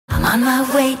on my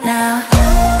way now. I'm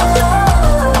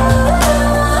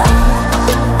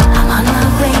on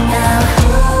my way now.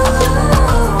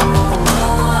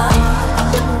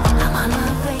 I'm on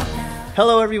my way now.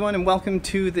 Hello everyone and welcome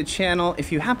to the channel.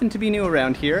 If you happen to be new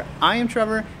around here, I am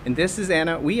Trevor and this is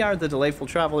Anna. We are the Delightful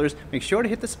Travelers. Make sure to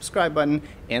hit the subscribe button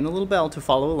and the little bell to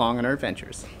follow along on our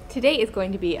adventures. Today is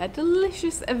going to be a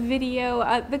delicious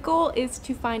video. The goal is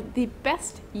to find the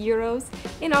best gyros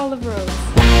in all of Rhodes.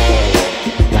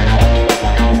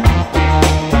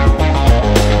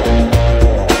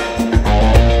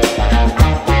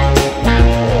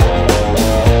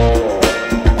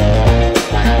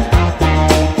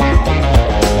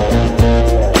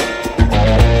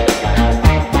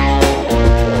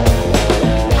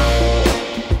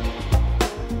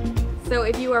 So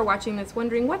if you are watching this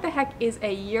wondering what the heck is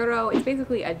a gyro, it's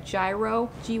basically a gyro,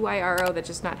 G-Y-R-O, that's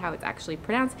just not how it's actually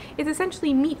pronounced. It's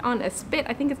essentially meat on a spit.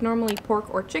 I think it's normally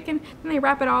pork or chicken, and they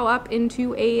wrap it all up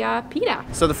into a pita.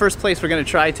 So the first place we're going to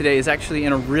try today is actually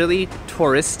in a really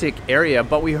touristic area,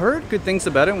 but we heard good things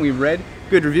about it and we read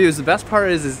good reviews. The best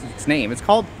part is its name. It's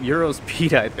called Gyros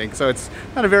Pita, I think, so it's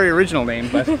not a very original name,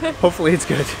 but hopefully it's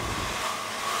good.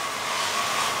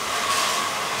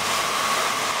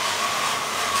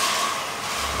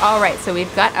 Alright, so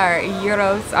we've got our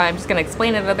gyros. I'm just going to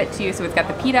explain it a little bit to you. So we've got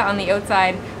the pita on the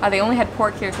outside. They only had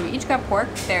pork here, so we each got pork.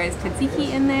 There is tzatziki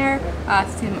in there,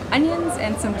 some onions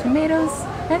and some tomatoes.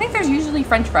 And I think there's usually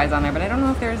french fries on there, but I don't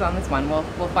know if there is on this one. We'll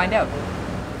find out.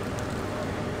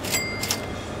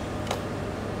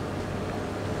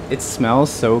 It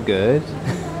smells so good.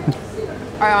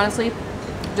 I honestly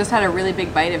just had a really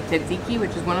big bite of tzatziki,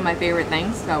 which is one of my favorite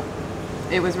things. So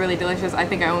it was really delicious. I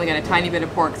think I only got a tiny bit of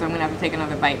pork, so I'm gonna have to take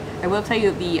another bite. I will tell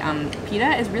you the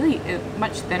pita is really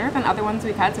much thinner than other ones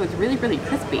we've had, so it's really, really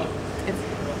crispy.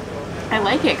 I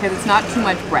like it because it's not too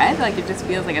much bread. Like, it just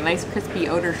feels like a nice crispy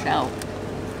outer shell.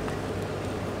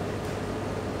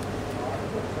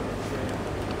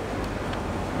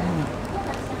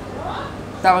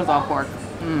 That was all pork.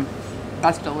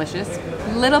 That's delicious.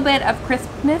 A little bit of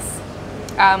crispness,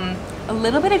 a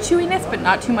little bit of chewiness, but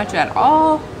not too much at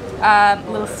all. A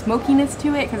little smokiness to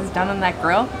it because it's done on that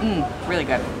grill. Really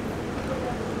good.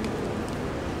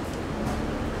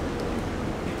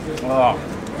 Oh,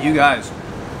 you guys.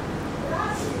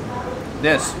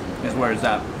 This is where it's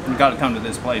at. You gotta come to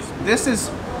this place. This is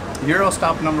Gyro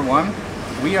stop number 1.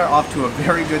 We are off to a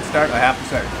very good start, I have to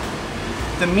say.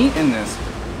 The meat in this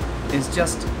is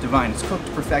just divine. It's cooked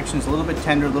to perfection. It's a little bit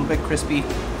tender, a little bit crispy,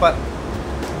 but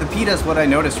the pita is what I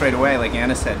noticed right away, like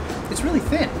Anna said. It's really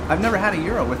thin. I've never had a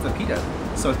gyro with the pita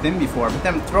so thin before, but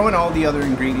then throw in all the other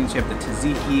ingredients. You have the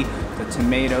tzatziki, the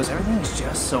tomatoes, everything is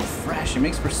just so fresh. It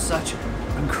makes for such a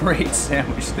great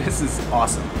sandwich. This is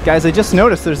awesome. Guys, I just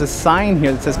noticed there's a sign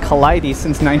here that says Kellides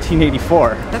since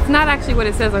 1984. That's not actually what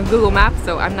it says on Google Maps,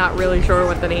 so I'm not really sure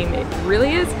what the name it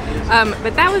really is.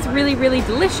 But that was really, really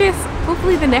delicious.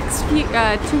 Hopefully the next few, 2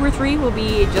 or 3 will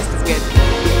be just as good.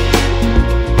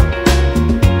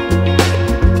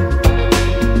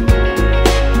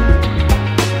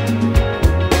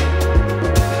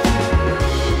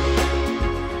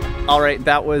 Alright,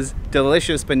 that was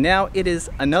delicious, but now it is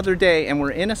another day and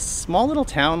we're in a small little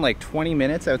town like 20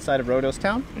 minutes outside of Rhodes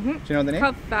town. Do you know the name? It's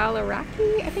called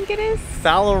Faliraki, I think it is.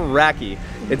 Faliraki.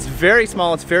 It's very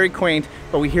small, it's very quaint,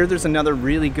 but we hear there's another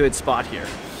really good spot here.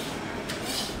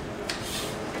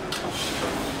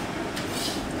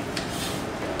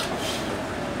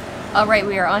 Alright,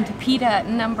 we are on to pita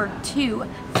number 2.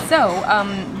 So,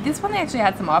 this one they actually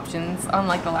had some options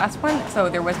unlike the last one. So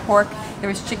there was pork, there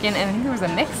was chicken, and I think there was a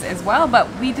mix as well, but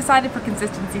we decided for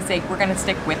consistency's sake we're going to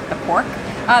stick with the pork.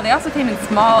 They also came in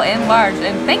small and large,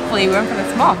 and thankfully we went for the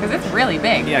small because it's really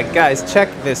big. Yeah, guys, check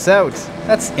this out.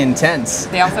 That's intense.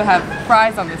 They also have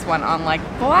fries on this one, unlike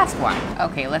the last one.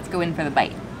 Okay, let's go in for the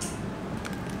bite.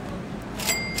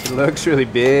 It looks really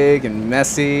big and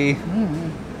messy.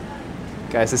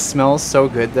 Guys, it smells so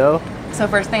good though. So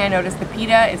first thing I noticed, the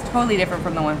pita is totally different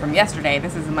from the one from yesterday.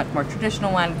 This is a much more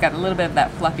traditional one. It's got a little bit of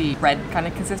that fluffy bread kind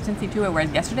of consistency to it,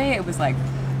 whereas yesterday it was like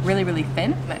really, really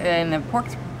thin. And the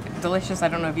pork's delicious. I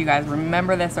don't know if you guys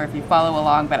remember this or if you follow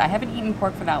along, but I haven't eaten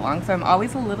pork for that long, so I'm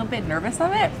always a little bit nervous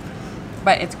of it.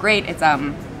 But it's great. It's a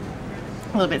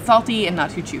little bit salty and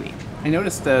not too chewy. I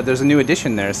noticed there's a new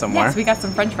addition there somewhere. Yes, we got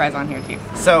some french fries on here too.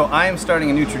 So I am starting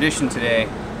a new tradition today.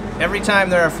 Every time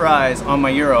there are fries on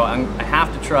my gyro, I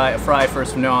have to try a fry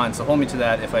first from now on, so hold me to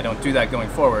that if I don't do that going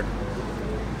forward.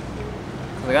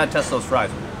 I gotta test those fries.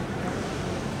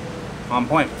 On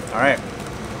point. Alright.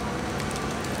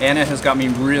 Anna has got me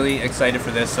really excited for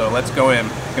this, so let's go in.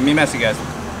 It's gonna be messy, guys.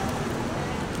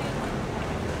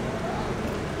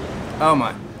 Oh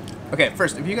my. Okay,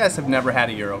 first, if you guys have never had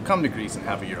a gyro, come to Greece and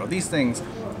have a gyro. These things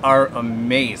are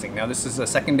amazing. Now, this is the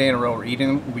second day in a row we're eating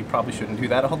them. We probably shouldn't do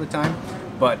that all the time,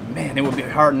 but man, it would be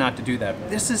hard not to do that.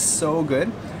 This is so good.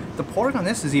 The pork on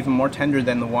this is even more tender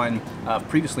than the one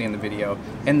previously in the video,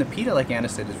 and the pita, like Anna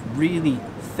said, is really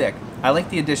thick. I like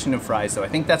the addition of fries, though. I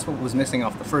think that's what was missing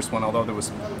off the first one, although there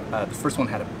was the first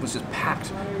one was just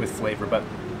packed with flavor. But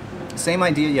same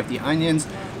idea. You have the onions,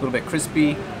 a little bit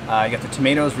crispy. You got the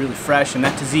tomatoes, really fresh, and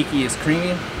that tzatziki is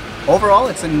creamy. Overall,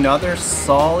 it's another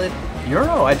solid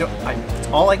gyro.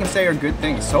 All I can say are good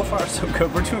things. So far, so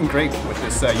good. We're doing great with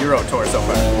this gyro tour so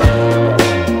far.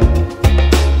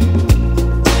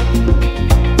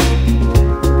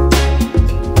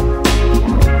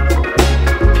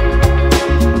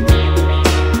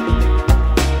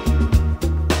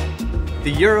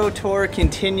 The gyro tour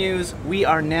continues. We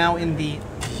are now in the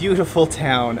beautiful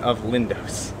town of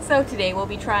Lindos. So today we'll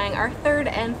be trying our third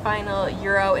and final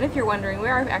gyro, and if you're wondering, we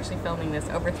are actually filming this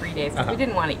over 3 days because we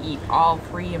didn't want to eat all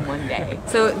 3 in one day.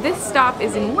 So this stop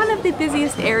is in one of the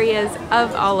busiest areas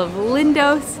of all of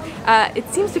Lindos. It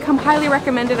seems to come highly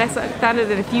recommended. I found it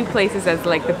in a few places as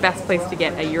like the best place to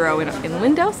get a gyro in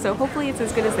Lindos, so hopefully it's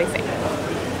as good as they say.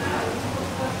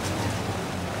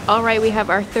 All right, we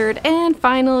have our third and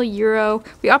final gyro.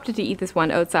 We opted to eat this one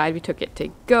outside. We took it to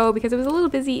go because it was a little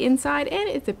busy inside, and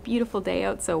it's a beautiful day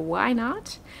out, so why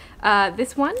not?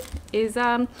 This one is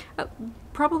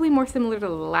probably more similar to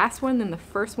the last one than the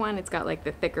first one. It's got like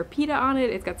the thicker pita on it.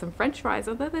 It's got some French fries,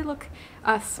 although they look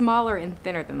smaller and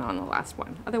thinner than on the last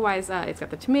one. Otherwise, it's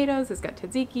got the tomatoes, it's got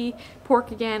tzatziki,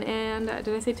 pork again, and did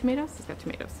I say tomatoes? It's got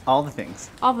tomatoes. All the things.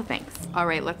 All the things. All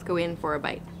right, let's go in for a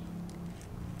bite.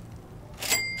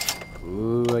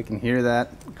 Ooh, I can hear that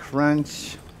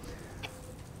crunch.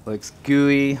 Looks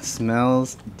gooey,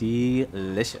 smells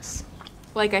delicious.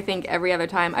 Like I think every other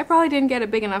time, I probably didn't get a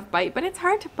big enough bite, but it's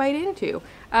hard to bite into.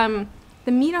 The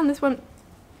meat on this one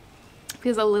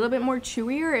feels a little bit more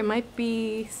chewier. It might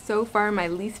be so far my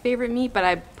least favorite meat, but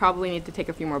I probably need to take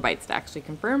a few more bites to actually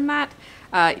confirm that.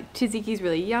 Tzatziki's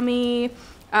really yummy.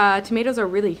 Tomatoes are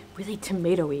really, really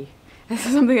tomatoey. This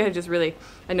is something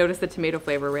I noticed the tomato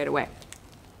flavor right away.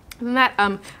 Other than that,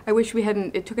 I wish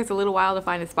it took us a little while to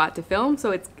find a spot to film,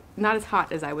 so it's not as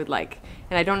hot as I would like.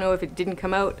 And I don't know if it didn't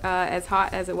come out as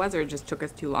hot as it was, or it just took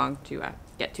us too long to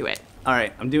get to it. All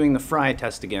right, I'm doing the fry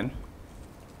test again.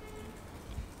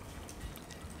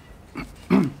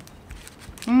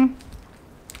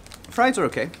 Fries are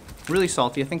okay. Really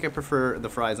salty. I think I prefer the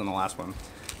fries on the last one.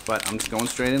 But I'm just going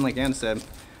straight in like Anna said.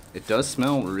 It does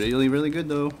smell really, really good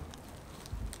though.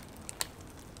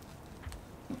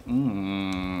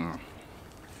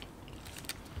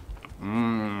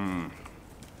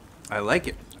 I like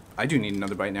it. I do need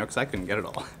another bite now because I couldn't get it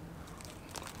all.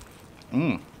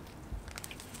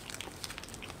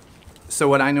 So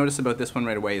what I noticed about this one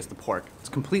right away is the pork. It's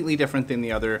completely different than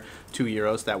the other 2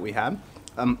 gyros that we had.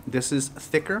 This is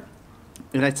thicker,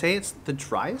 and I'd say it's the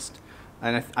driest,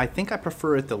 and I think I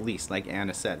prefer it the least, like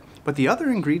Anna said. But the other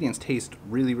ingredients taste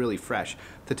really, really fresh.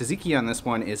 The tzatziki on this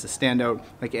one is a standout.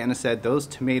 Like Anna said, those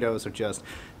tomatoes are just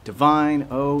divine.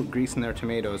 Oh, Greece and their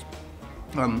tomatoes.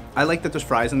 I like that there's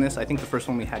fries in this. I think the first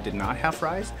one we had did not have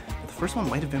fries. But the first one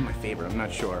might have been my favorite, I'm not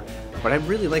sure. But I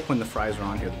really like when the fries are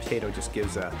on here. The potato just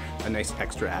gives a nice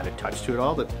extra added touch to it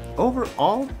all. But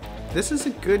overall, this is a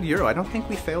good gyro. I don't think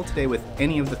we failed today with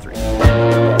any of the 3.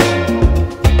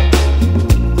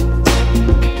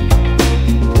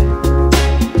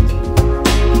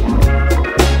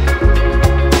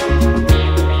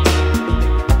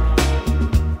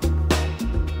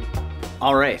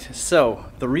 All right, so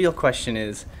the real question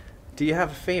is, do you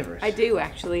have a favorite? I do,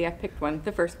 actually. I picked one,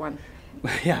 the first one.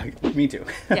 Yeah, me too.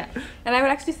 Yeah, and I would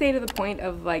actually say to the point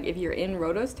of like, if you're in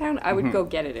Rhodes Town, I would go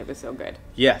get it. It was so good.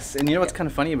 Yes, and you know what's kind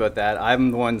of funny about that? I'm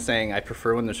the one saying I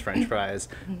prefer when there's French fries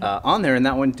on there, and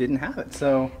that one didn't have it.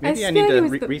 So maybe I need to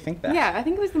rethink that. Yeah, I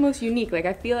think it was the most unique. Like,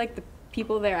 I feel like the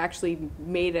people there actually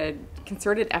made a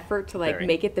concerted effort to like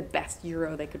make it the best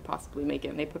gyro they could possibly make it,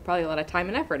 and they put probably a lot of time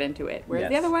and effort into it. Whereas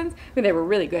the other ones, I mean, they were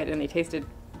really good and they tasted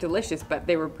delicious, but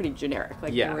they were pretty generic.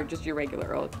 Like they were just your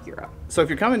regular old gyro. So if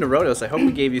you're coming to Rhodes, I hope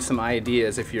we gave you some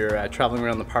ideas if you're traveling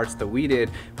around the parts that we did,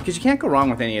 because you can't go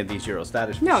wrong with any of these gyros. That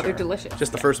is for sure. They're delicious.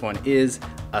 Just the first one is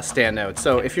a standout.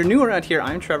 So if you're new around here,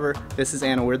 I'm Trevor. This is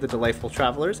Anna. We're the Delightful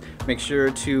Travelers. Make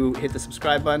sure to hit the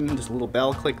subscribe button, just a little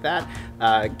bell, click that.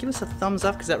 Give us a thumbs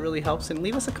up because that really helps, and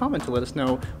leave us a comment to let us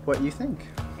know what you think.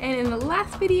 And in the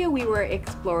last video, we were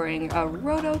exploring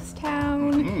Rhodes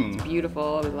town. It's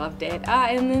beautiful, we loved it.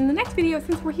 And in the next video,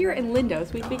 since we're here in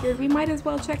Lindos, we figured we might as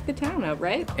well check the town out,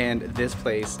 right? And this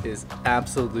place is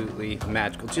absolutely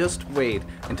magical. Just wait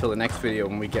until the next video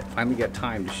when we finally get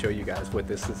time to show you guys what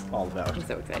this is all about. I'm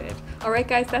so excited. All right,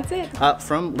 guys, that's it.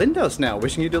 From Lindos now,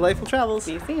 wishing you delightful travels.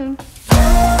 See you soon.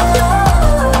 I'm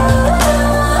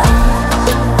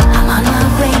on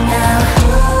my way now.